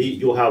okay. But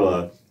you'll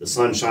have the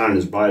sun shining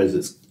as bright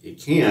as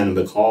it can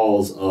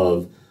because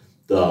of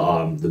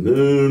the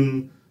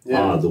moon,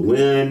 the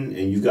wind,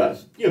 and you've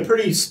got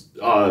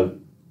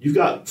you've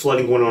got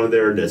flooding going on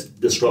there that's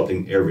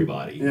disrupting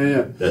everybody.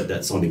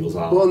 That's on Eagles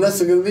Island. Well, and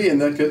that's going to be,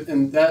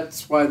 and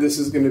that's why this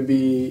is going to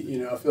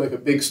be, I feel like a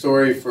big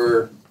story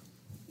for,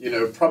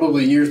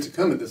 probably years to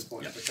come at this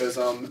point. Because,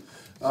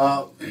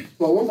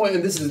 one point,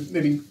 and this is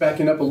maybe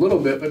backing up a little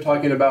bit, but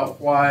talking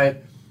about why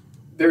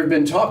there have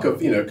been talk of,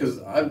 because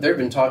they've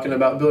been talking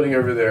about building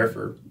over there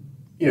for,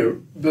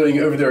 building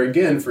over there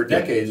again for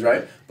decades,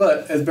 right?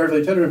 But as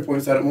Beverly Tetterman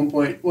points out at one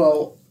point,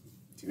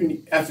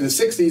 after the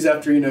 60s,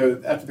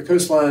 after the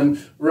coastline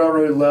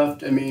railroad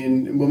left,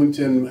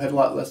 Wilmington had a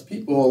lot less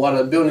people. A lot of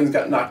the buildings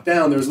got knocked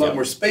down. There was a lot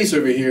more space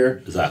over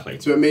here. Exactly.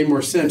 So it made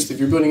more sense. If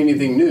you're building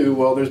anything new,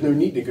 there's no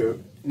need to go.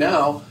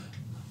 Now,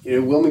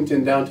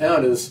 Wilmington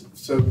downtown is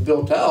so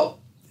built out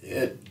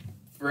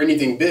for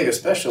anything big,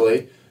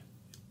 especially.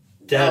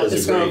 That is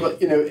it's a kind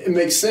great. of, it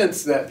makes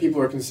sense that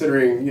people are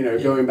considering,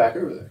 going back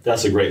over there.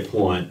 That's a great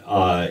point.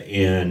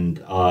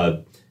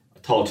 I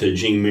talked to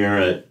Gene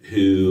Merritt,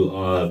 who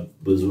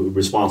was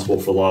responsible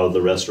for a lot of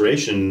the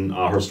restoration,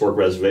 historic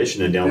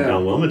reservation in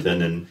downtown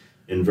Wilmington,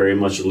 and very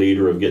much a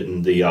leader of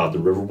getting the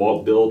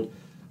Riverwalk built.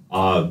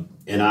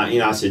 And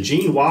I said,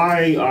 Gene,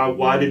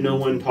 why did no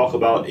one talk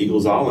about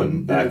Eagles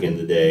Island back in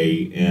the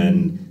day?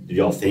 And did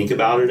y'all think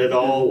about it at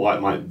all?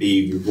 What might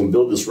be, you're going to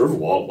build this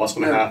Riverwalk, what's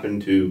going to happen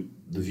to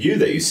the view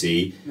that you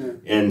see?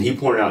 And he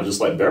pointed out,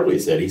 just like Beverly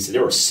said, he said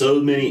there were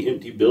so many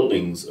empty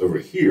buildings over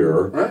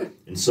here,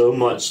 and so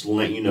much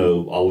land,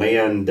 a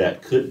land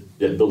that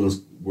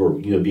buildings were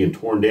being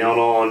torn down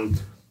on,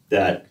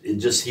 that he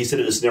said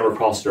it just never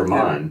crossed their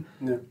mind.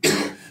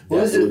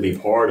 Well, it would be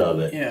part of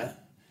it. Yeah.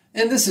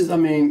 And this is,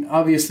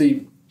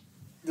 obviously,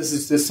 this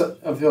is just,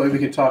 I feel like we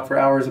could talk for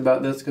hours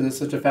about this because it's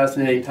such a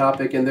fascinating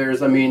topic. And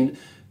there's, I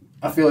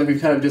feel like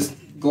we've kind of just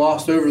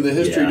glossed over the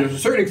history to a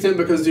certain extent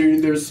because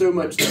there's so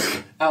much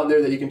out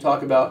there that you can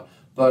talk about.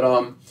 But,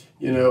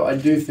 I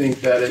do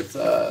think that it's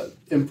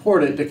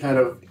important to kind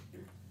of,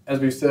 as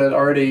we've said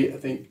already, I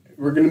think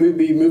we're going to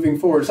be moving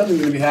forward. Something's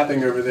going to be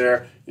happening over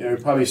there,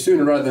 probably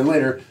sooner rather than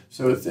later.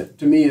 So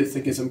to me, I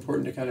think it's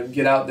important to kind of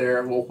get out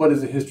there. Well, what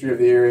is the history of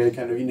the area?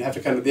 You have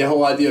to the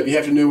whole idea of you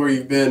have to know where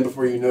you've been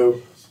before you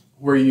know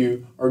where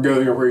you are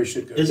going or where you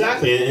should go.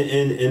 Exactly,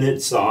 and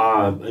it's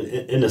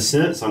in a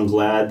sense, I'm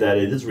glad that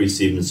it is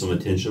receiving some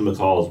attention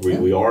because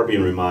we are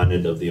being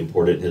reminded of the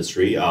important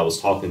history. I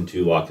was talking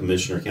to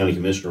County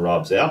Commissioner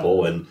Rob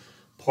Zappel, and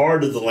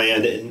part of the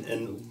land,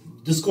 and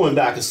just going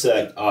back a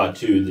sec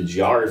to the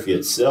geography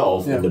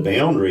itself and the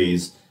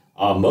boundaries,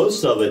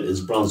 most of it is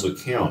Brunswick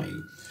County.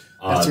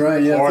 That's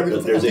right. Yeah, I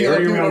think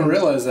people don't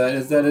realize that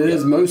it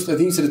is most. I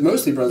think you said it's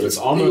mostly Brunswick. It's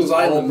almost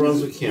all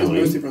Brunswick County.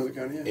 It's mostly Brunswick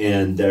County.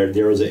 Yeah. And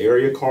there was an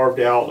area carved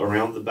out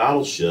around the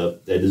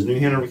battleship that is New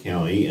Hanover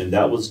County, and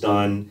that was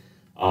done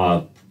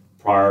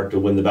prior to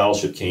when the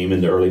battleship came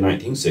in the early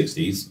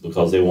 1960s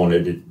because they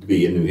wanted it to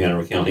be in New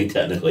Hanover County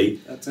technically.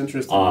 That's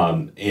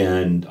interesting.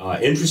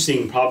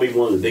 Interesting. Probably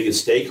one of the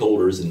biggest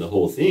stakeholders in the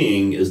whole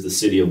thing is the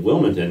city of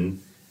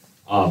Wilmington.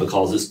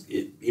 Because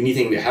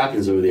anything that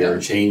happens over there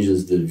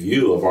changes the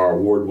view of our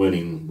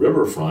award-winning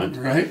riverfront.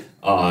 Right.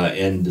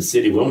 And the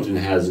city of Wilmington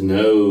has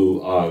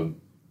no,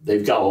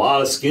 they've got a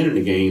lot of skin in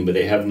the game, but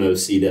they have no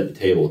seat at the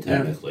table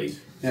technically.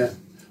 Yeah.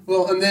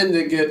 Well, and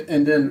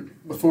then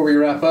before we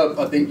wrap up,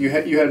 I think you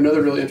had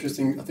another really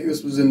interesting, I think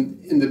this was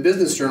in the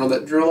Business Journal,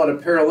 that drew a lot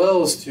of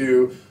parallels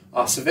to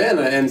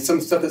Savannah and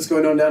some stuff that's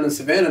going on down in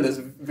Savannah that's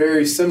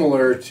very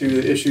similar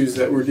to the issues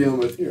that we're dealing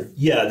with here.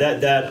 Yeah,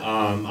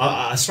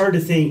 I started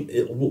to think,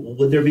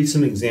 would there be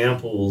some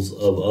examples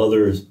of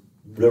other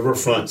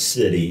riverfront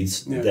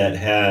cities that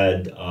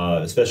had,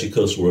 especially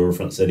coastal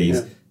riverfront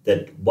cities,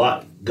 that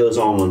what goes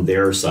on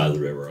their side of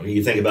the river? I mean,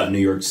 you think about New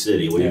York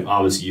City, where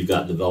obviously you've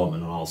got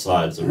development on all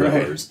sides of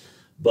rivers,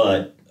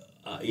 but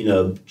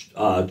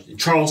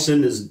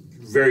Charleston is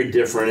very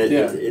different.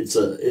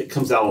 It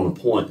comes out on a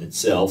point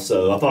itself.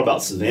 So I thought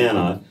about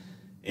Savannah,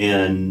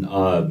 and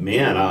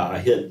I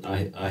hit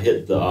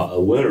a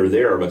winner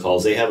there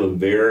because they have a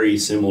very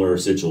similar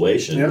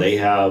situation. Yep. They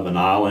have an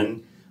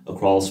island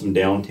across from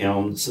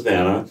downtown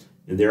Savannah.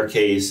 In their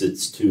case,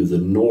 it's to the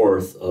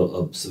north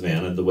of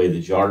Savannah, the way the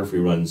geography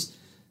runs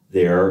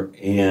there,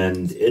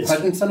 and it's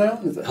Hutchinson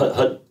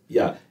Island.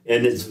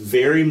 And it's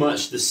very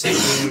much the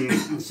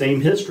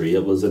same history.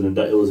 It was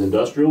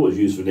industrial. It was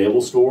used for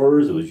naval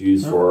stores. It was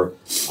used for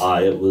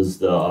it was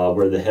the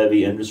where the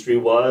heavy industry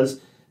was.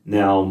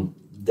 Now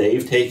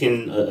they've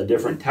taken a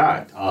different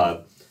tact.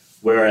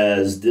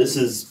 Whereas this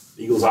is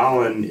Eagles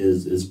Island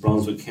is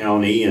Brunswick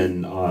County,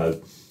 and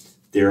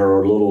there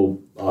are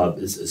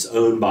it's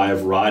owned by a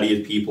variety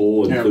of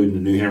people, including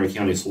the New Hanover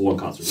County Soil and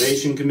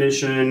Conservation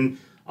Commission.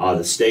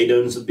 The state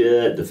owns a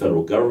bit. The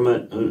federal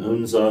government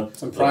owns a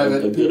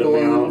good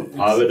amount.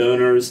 Private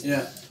owners.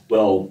 Yeah.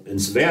 Well, in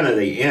Savannah,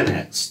 they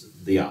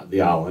annexed the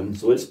island,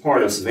 so it's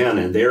part of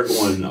Savannah, and they're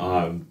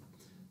going.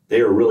 They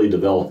are really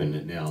developing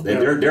it now.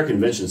 Their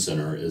convention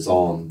center is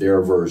on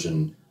their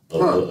version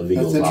of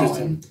Eagles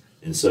Island,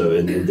 and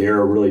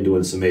they're really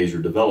doing some major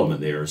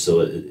development there. So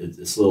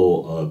it's a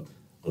little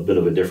a bit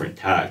of a different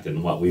tact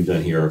than what we've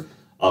done here.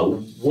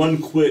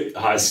 One quick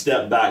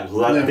step back,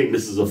 because I think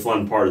this is a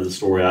fun part of the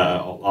story.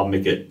 I'll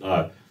make it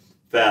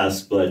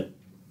fast, but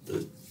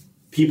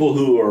people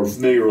who are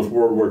familiar with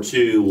World War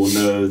II will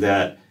know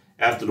that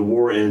after the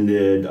war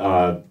ended,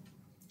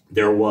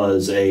 there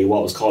was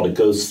what was called a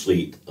ghost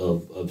fleet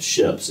of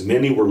ships. And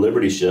many were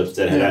Liberty ships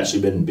that had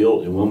actually been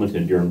built in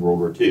Wilmington during World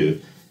War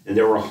II. And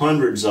there were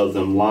hundreds of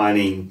them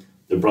lining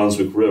the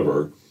Brunswick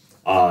River.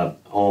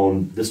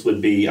 This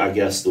would be, I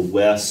guess, the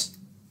west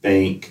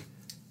bank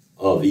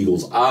of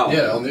Eagles Island.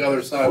 Yeah, on the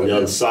other side. On the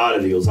other side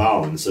of Eagles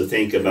Island. So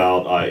think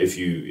about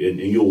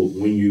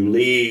when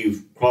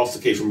you cross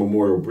the Cape from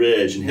Memorial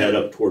Bridge and head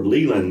up toward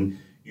Leland,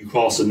 you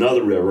cross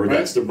another river,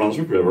 that's the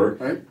Brunswick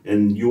River,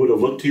 and you would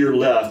have looked to your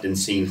left and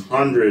seen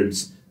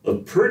hundreds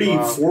of pretty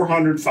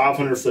 400,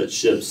 500-foot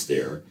ships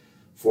there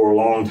for a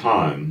long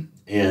time.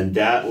 And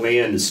that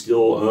land is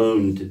still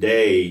owned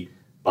today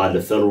by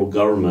the federal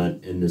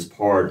government and is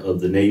part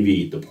of the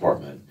Navy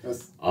Department.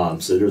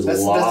 So there's a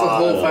lot. That's a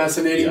whole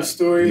fascinating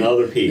story.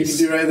 Another piece. We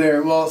can do right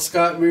there. Well,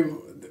 Scott,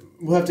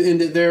 we'll have to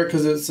end it there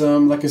because it's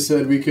like I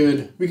said, we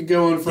could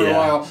go on for a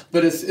while,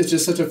 but it's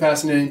just such a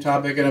fascinating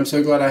topic, and I'm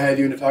so glad I had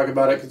you in to talk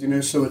about it because you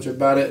know so much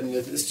about it, and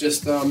it's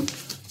just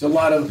there's a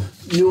lot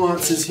of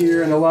nuances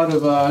here and a lot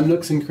of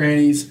nooks and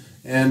crannies.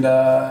 And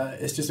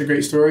it's just a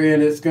great story,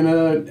 and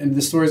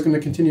the story's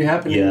gonna continue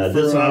happening. Yeah,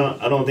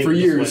 I don't think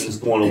this one is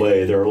going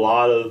away. There are a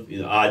lot of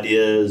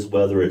ideas,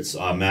 whether it's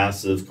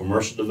massive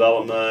commercial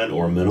development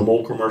or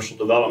minimal commercial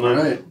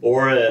development,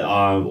 or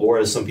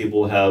as some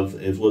people have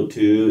looked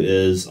to,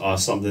 is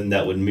something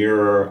that would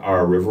mirror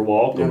our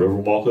Riverwalk, the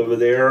Riverwalk over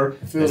there,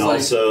 and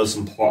also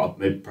some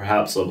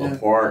perhaps a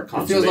park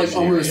conservation. It feels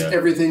like almost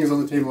everything is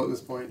on the table at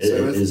this point.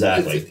 So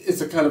exactly, it's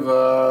a kind of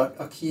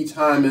a key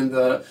time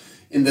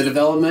in the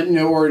development,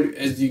 or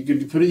as you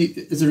could put it,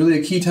 is it really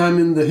a key time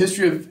in the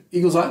history of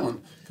Eagles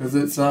Island? Because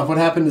it's what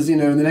happened is, in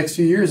the next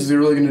few years is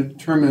really going to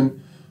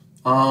determine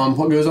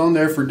what goes on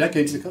there for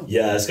decades to come.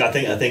 Yes, I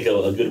think a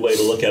good way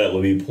to look at it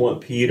would be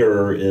Point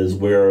Peter is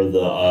where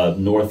the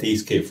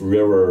northeast Cape Fear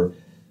River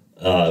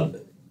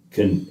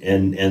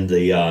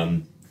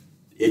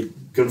it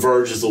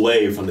converges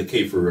away from the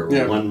Cape Fear River.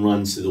 Yeah. One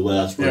runs to the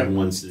west, one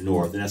runs to the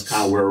north, and that's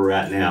kind of where we're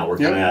at now. We're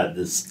kind of at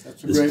this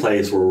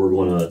place where we're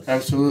going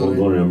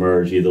to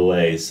emerge either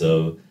way.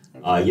 So,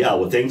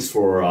 well, thanks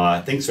for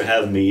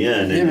having me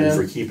in and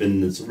for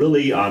keeping this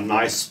really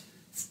nice,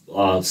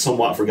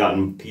 somewhat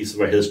forgotten piece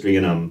of our history,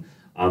 and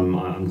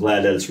I'm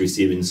glad that it's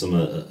receiving some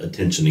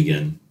attention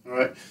again.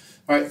 All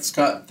right,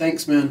 Scott.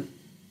 Thanks, man.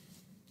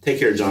 Take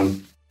care,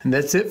 John. And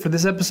that's it for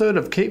this episode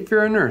of Cape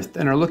Fear Unearthed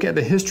and our look at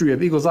the history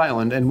of Eagles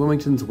Island and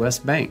Wilmington's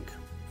West Bank.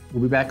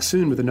 We'll be back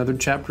soon with another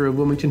chapter of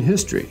Wilmington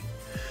history.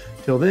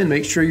 Till then,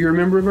 make sure you're a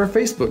member of our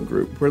Facebook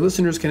group, where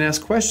listeners can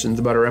ask questions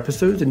about our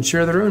episodes and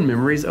share their own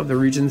memories of the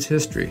region's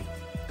history.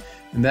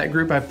 In that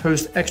group, I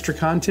post extra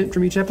content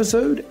from each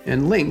episode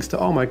and links to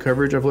all my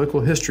coverage of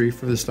local history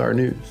for the Star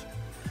News.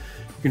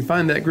 You can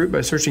find that group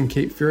by searching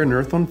Cape Fear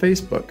Unearthed on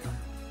Facebook.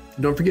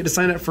 And don't forget to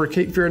sign up for a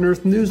Cape Fear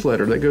Unearthed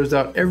newsletter that goes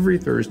out every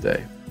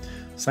Thursday.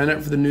 Sign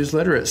up for the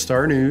newsletter at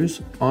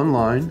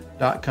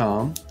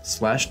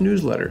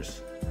starnewsonline.com/newsletters.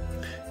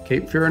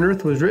 Cape Fear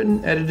Unearthed was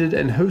written, edited,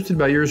 and hosted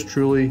by yours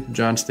truly,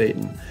 John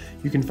Staten.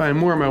 You can find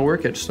more of my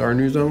work at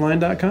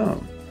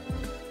starnewsonline.com.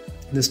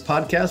 This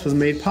podcast was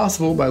made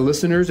possible by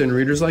listeners and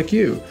readers like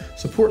you.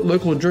 Support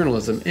local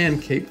journalism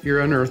and Cape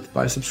Fear Unearthed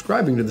by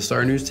subscribing to the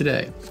Star News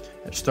today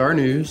at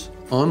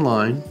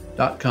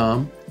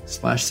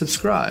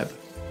starnewsonline.com/subscribe.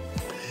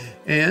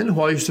 And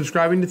while you're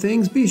subscribing to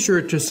things, be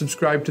sure to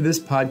subscribe to this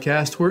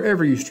podcast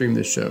wherever you stream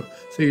this show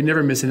so you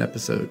never miss an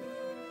episode.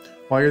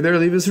 While you're there,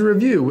 leave us a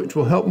review, which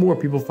will help more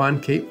people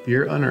find Cape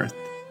Fear Unearthed.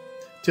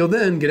 Till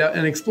then, get out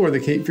and explore the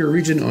Cape Fear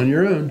region on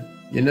your own.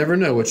 You never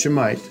know what you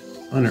might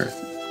unearth.